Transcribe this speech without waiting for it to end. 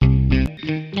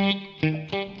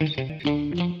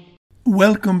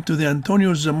Welcome to the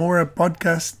Antonio Zamora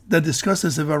podcast that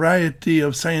discusses a variety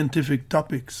of scientific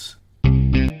topics.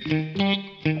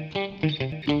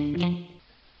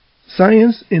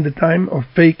 Science in the time of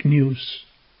fake news.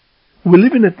 We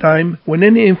live in a time when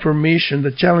any information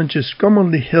that challenges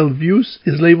commonly held views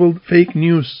is labeled fake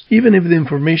news, even if the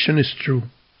information is true.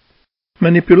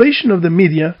 Manipulation of the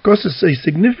media causes a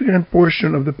significant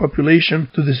portion of the population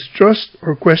to distrust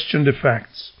or question the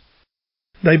facts.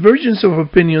 Divergence of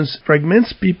opinions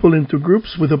fragments people into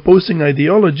groups with opposing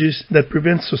ideologies that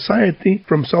prevent society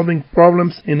from solving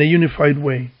problems in a unified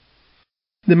way.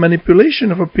 The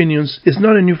manipulation of opinions is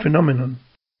not a new phenomenon.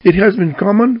 It has been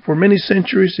common for many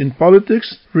centuries in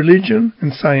politics, religion,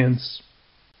 and science.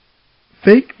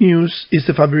 Fake news is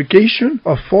the fabrication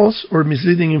of false or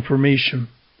misleading information.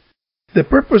 The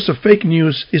purpose of fake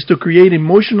news is to create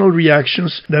emotional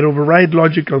reactions that override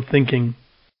logical thinking.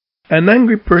 An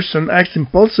angry person acts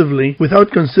impulsively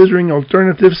without considering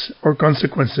alternatives or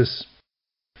consequences.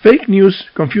 Fake news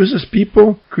confuses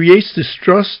people, creates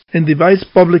distrust, and divides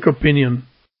public opinion.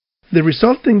 The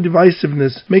resulting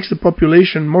divisiveness makes the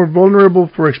population more vulnerable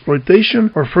for exploitation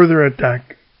or further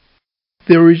attack.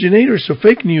 The originators of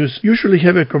fake news usually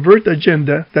have a covert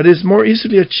agenda that is more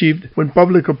easily achieved when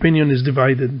public opinion is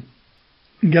divided.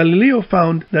 Galileo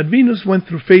found that Venus went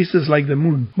through phases like the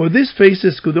Moon, but these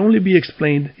phases could only be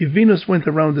explained if Venus went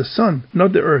around the Sun,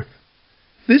 not the Earth.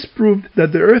 This proved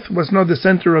that the Earth was not the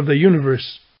center of the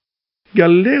universe.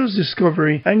 Galileo's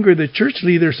discovery angered the church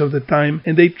leaders of the time,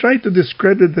 and they tried to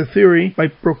discredit the theory by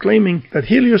proclaiming that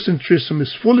heliocentrism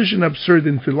is foolish and absurd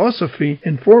in philosophy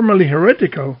and formally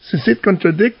heretical, since it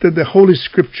contradicted the Holy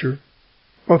Scripture.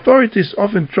 Authorities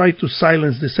often tried to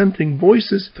silence dissenting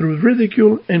voices through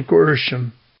ridicule and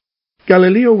coercion.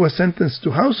 Galileo was sentenced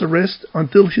to house arrest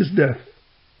until his death.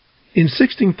 In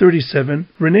 1637,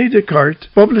 René Descartes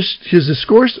published his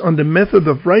discourse on the method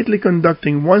of rightly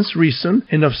conducting one's reason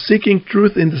and of seeking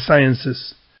truth in the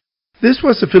sciences. This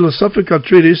was a philosophical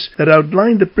treatise that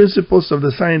outlined the principles of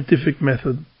the scientific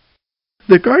method.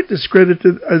 Descartes is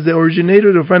credited as the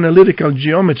originator of analytical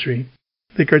geometry.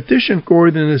 The Cartesian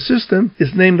coordinate system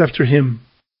is named after him.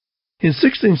 In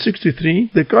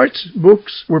 1663, Descartes'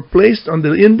 books were placed on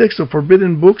the index of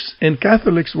forbidden books, and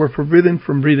Catholics were forbidden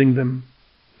from reading them.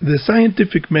 The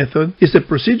scientific method is a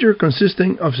procedure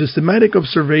consisting of systematic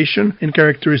observation and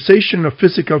characterization of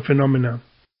physical phenomena.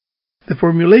 The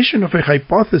formulation of a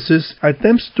hypothesis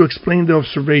attempts to explain the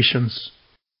observations.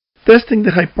 Testing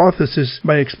the hypothesis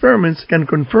by experiments can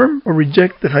confirm or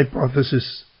reject the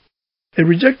hypothesis. A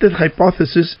rejected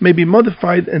hypothesis may be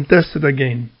modified and tested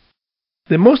again.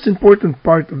 The most important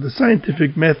part of the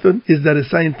scientific method is that a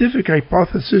scientific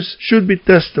hypothesis should be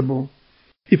testable.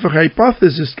 If a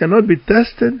hypothesis cannot be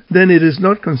tested, then it is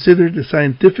not considered a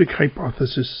scientific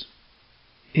hypothesis.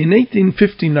 In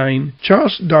 1859,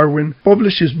 Charles Darwin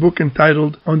published his book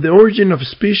entitled On the Origin of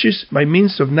Species by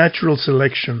Means of Natural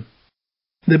Selection.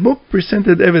 The book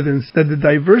presented evidence that the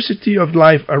diversity of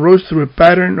life arose through a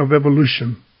pattern of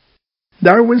evolution.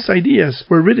 Darwin's ideas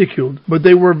were ridiculed, but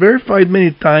they were verified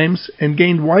many times and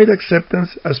gained wide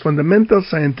acceptance as fundamental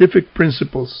scientific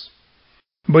principles.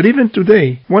 But even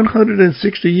today,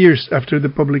 160 years after the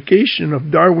publication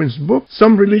of Darwin's book,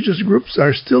 some religious groups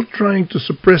are still trying to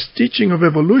suppress teaching of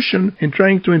evolution and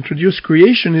trying to introduce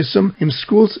creationism in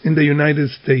schools in the United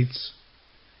States.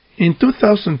 In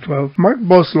 2012, Mark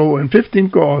Boslow and 15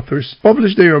 co-authors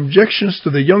published their objections to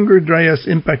the Younger Dryas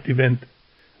impact event.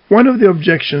 One of the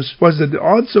objections was that the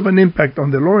odds of an impact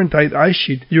on the Laurentide ice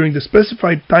sheet during the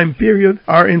specified time period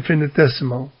are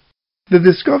infinitesimal. The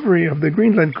discovery of the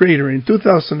Greenland crater in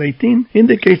 2018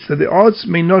 indicates that the odds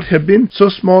may not have been so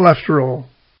small after all.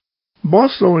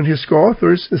 Boslow and his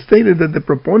co-authors stated that the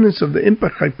proponents of the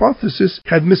impact hypothesis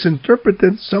had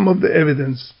misinterpreted some of the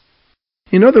evidence.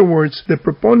 In other words, the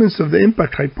proponents of the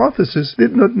impact hypothesis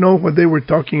did not know what they were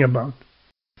talking about.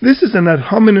 This is an ad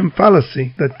hominem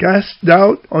fallacy that casts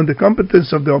doubt on the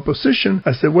competence of the opposition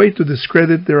as a way to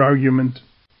discredit their argument.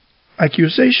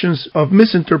 Accusations of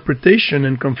misinterpretation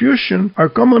and confusion are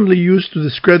commonly used to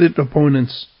discredit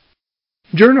opponents.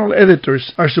 Journal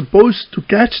editors are supposed to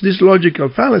catch these logical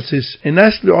fallacies and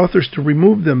ask the authors to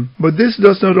remove them, but this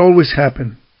does not always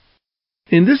happen.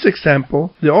 In this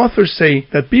example, the authors say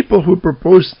that people who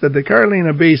proposed that the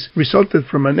Carolina Bays resulted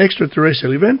from an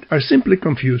extraterrestrial event are simply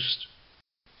confused.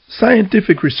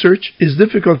 Scientific research is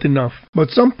difficult enough, but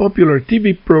some popular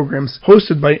TV programs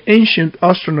hosted by ancient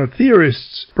astronaut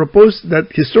theorists propose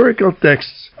that historical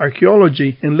texts,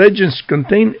 archaeology, and legends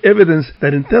contain evidence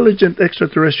that intelligent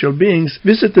extraterrestrial beings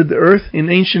visited the Earth in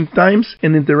ancient times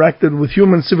and interacted with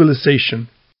human civilization.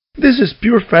 This is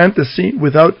pure fantasy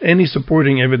without any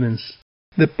supporting evidence.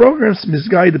 The programs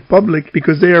misguide the public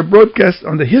because they are broadcast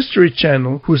on the History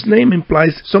Channel, whose name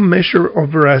implies some measure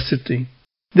of veracity.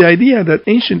 The idea that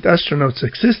ancient astronauts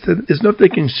existed is not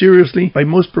taken seriously by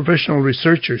most professional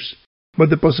researchers, but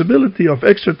the possibility of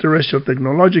extraterrestrial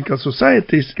technological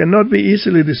societies cannot be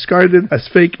easily discarded as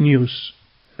fake news.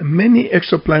 Many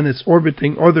exoplanets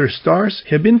orbiting other stars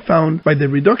have been found by the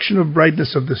reduction of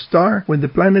brightness of the star when the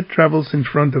planet travels in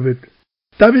front of it.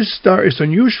 Tabby's star is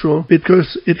unusual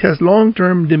because it has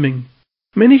long-term dimming.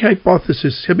 Many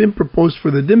hypotheses have been proposed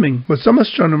for the dimming, but some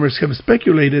astronomers have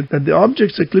speculated that the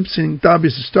objects eclipsing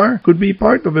Tabby's star could be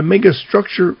part of a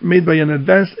megastructure made by an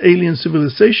advanced alien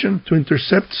civilization to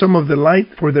intercept some of the light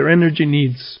for their energy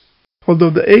needs.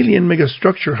 Although the alien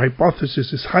megastructure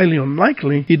hypothesis is highly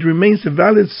unlikely, it remains a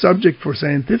valid subject for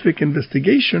scientific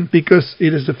investigation because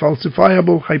it is a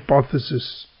falsifiable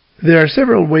hypothesis. There are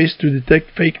several ways to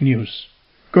detect fake news.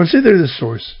 Consider the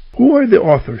source. Who are the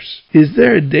authors? Is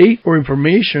there a date or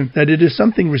information that it is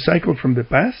something recycled from the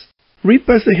past? Read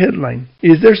past the headline.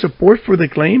 Is there support for the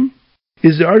claim?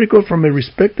 Is the article from a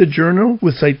respected journal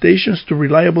with citations to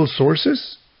reliable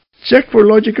sources? Check for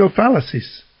logical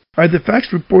fallacies. Are the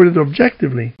facts reported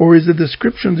objectively, or is the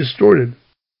description distorted?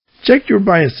 Check your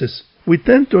biases. We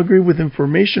tend to agree with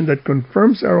information that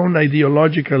confirms our own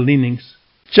ideological leanings.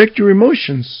 Check your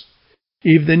emotions.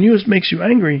 If the news makes you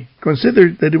angry,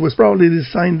 consider that it was probably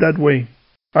designed that way.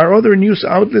 Are other news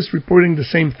outlets reporting the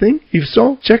same thing? If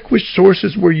so, check which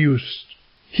sources were used.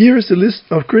 Here is a list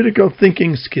of critical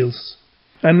thinking skills.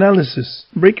 Analysis.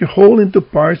 Break a whole into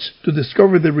parts to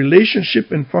discover the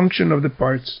relationship and function of the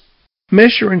parts.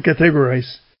 Measure and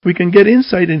categorize. We can get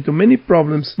insight into many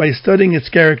problems by studying its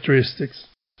characteristics.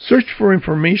 Search for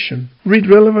information. Read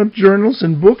relevant journals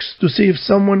and books to see if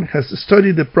someone has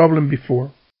studied the problem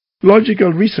before.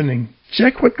 Logical reasoning.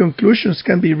 Check what conclusions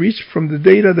can be reached from the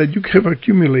data that you have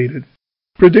accumulated.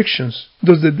 Predictions.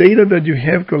 Does the data that you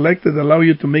have collected allow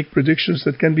you to make predictions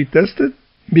that can be tested?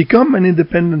 Become an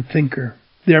independent thinker.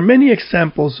 There are many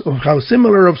examples of how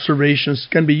similar observations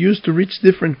can be used to reach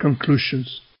different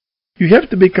conclusions. You have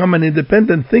to become an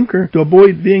independent thinker to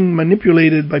avoid being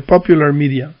manipulated by popular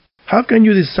media. How can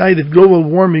you decide if global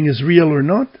warming is real or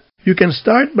not? You can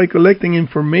start by collecting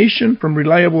information from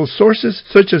reliable sources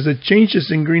such as the changes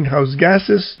in greenhouse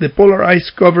gases, the polar ice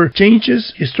cover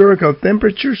changes, historical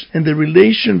temperatures, and the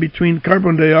relation between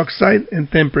carbon dioxide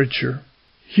and temperature.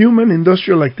 Human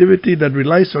industrial activity that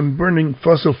relies on burning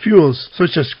fossil fuels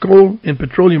such as coal and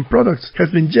petroleum products has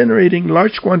been generating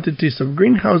large quantities of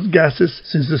greenhouse gases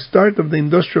since the start of the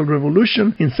Industrial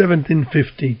Revolution in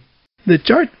 1750. The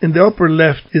chart in the upper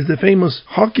left is the famous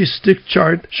hockey stick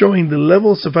chart showing the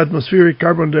levels of atmospheric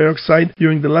carbon dioxide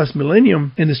during the last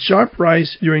millennium and its sharp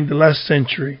rise during the last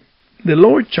century. The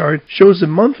lower chart shows the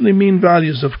monthly mean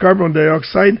values of carbon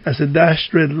dioxide as a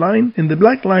dashed red line, and the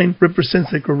black line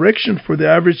represents a correction for the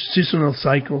average seasonal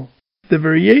cycle. The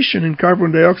variation in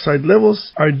carbon dioxide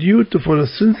levels are due to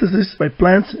photosynthesis by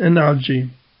plants and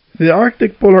algae. The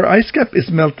Arctic polar ice cap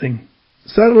is melting.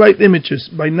 Satellite images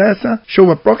by NASA show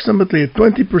approximately a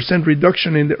 20%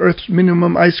 reduction in the Earth's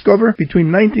minimum ice cover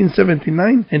between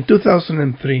 1979 and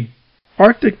 2003.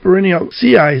 Arctic perennial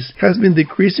sea ice has been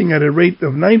decreasing at a rate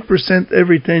of 9%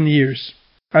 every 10 years.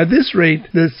 At this rate,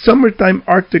 the summertime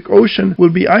Arctic Ocean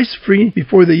will be ice-free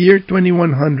before the year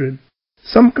 2100.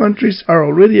 Some countries are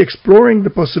already exploring the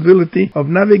possibility of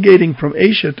navigating from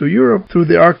Asia to Europe through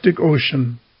the Arctic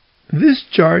Ocean. This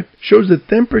chart shows the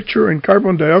temperature and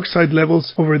carbon dioxide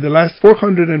levels over the last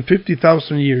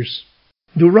 450,000 years.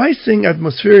 Do rising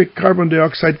atmospheric carbon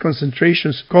dioxide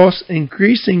concentrations cause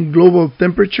increasing global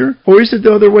temperature, or is it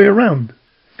the other way around?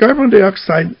 Carbon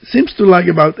dioxide seems to lag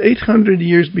about 800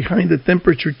 years behind the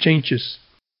temperature changes.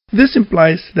 This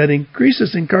implies that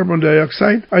increases in carbon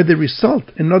dioxide are the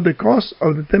result and not the cause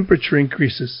of the temperature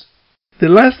increases. The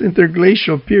last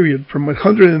interglacial period from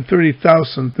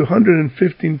 130,000 to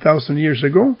 115,000 years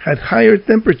ago had higher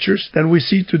temperatures than we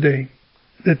see today.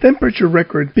 The temperature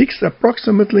record peaks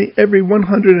approximately every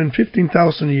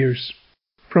 115,000 years.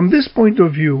 From this point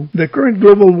of view, the current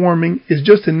global warming is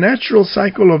just a natural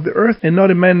cycle of the Earth and not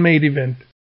a man-made event.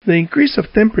 The increase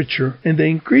of temperature and the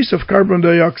increase of carbon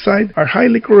dioxide are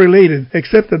highly correlated,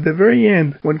 except at the very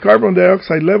end, when carbon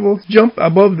dioxide levels jump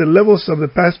above the levels of the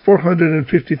past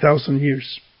 450,000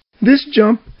 years. This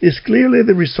jump is clearly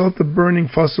the result of burning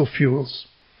fossil fuels.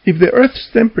 If the Earth's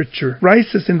temperature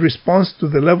rises in response to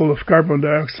the level of carbon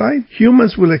dioxide,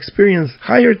 humans will experience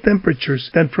higher temperatures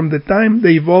than from the time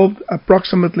they evolved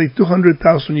approximately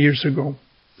 200,000 years ago.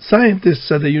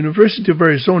 Scientists at the University of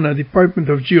Arizona Department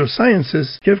of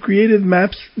Geosciences have created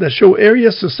maps that show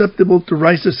areas susceptible to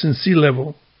rises in sea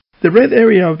level. The red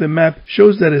area of the map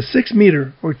shows that a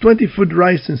 6-meter or 20-foot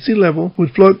rise in sea level would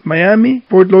flood Miami,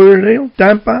 Fort Lauderdale,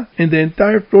 Tampa, and the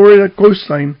entire Florida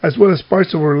coastline, as well as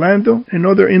parts of Orlando and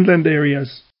other inland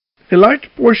areas. A large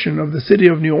portion of the city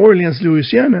of New Orleans,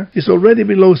 Louisiana, is already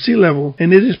below sea level,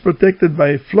 and it is protected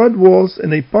by flood walls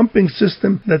and a pumping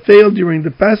system that failed during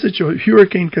the passage of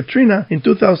Hurricane Katrina in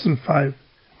 2005.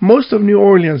 Most of New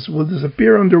Orleans will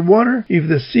disappear underwater if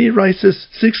the sea rises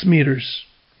 6 meters.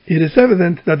 It is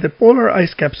evident that the polar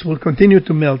ice caps will continue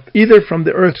to melt, either from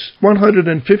the Earth's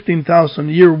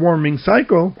 115,000-year warming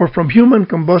cycle or from human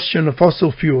combustion of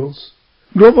fossil fuels.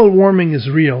 Global warming is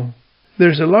real. There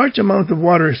is a large amount of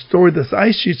water stored as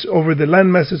ice sheets over the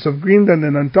landmasses of Greenland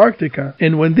and Antarctica,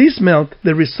 and when these melt,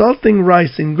 the resulting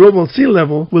rise in global sea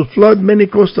level will flood many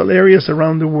coastal areas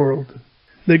around the world.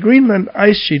 The Greenland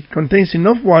ice sheet contains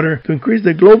enough water to increase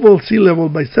the global sea level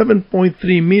by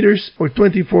 7.3 meters or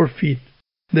 24 feet.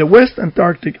 The West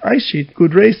Antarctic ice sheet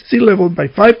could raise sea level by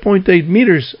 5.8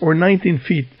 meters or 19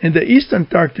 feet, and the East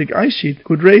Antarctic ice sheet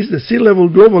could raise the sea level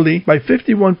globally by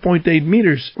 51.8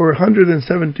 meters or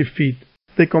 170 feet.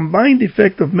 The combined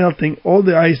effect of melting all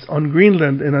the ice on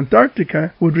Greenland and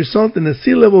Antarctica would result in a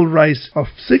sea level rise of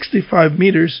 65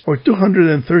 meters or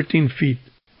 213 feet.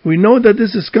 We know that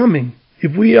this is coming.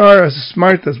 If we are as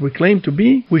smart as we claim to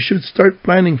be, we should start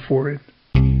planning for it.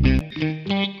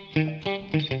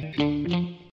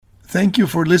 Thank you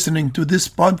for listening to this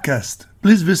podcast.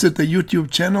 Please visit the YouTube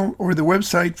channel or the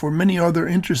website for many other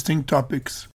interesting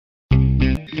topics.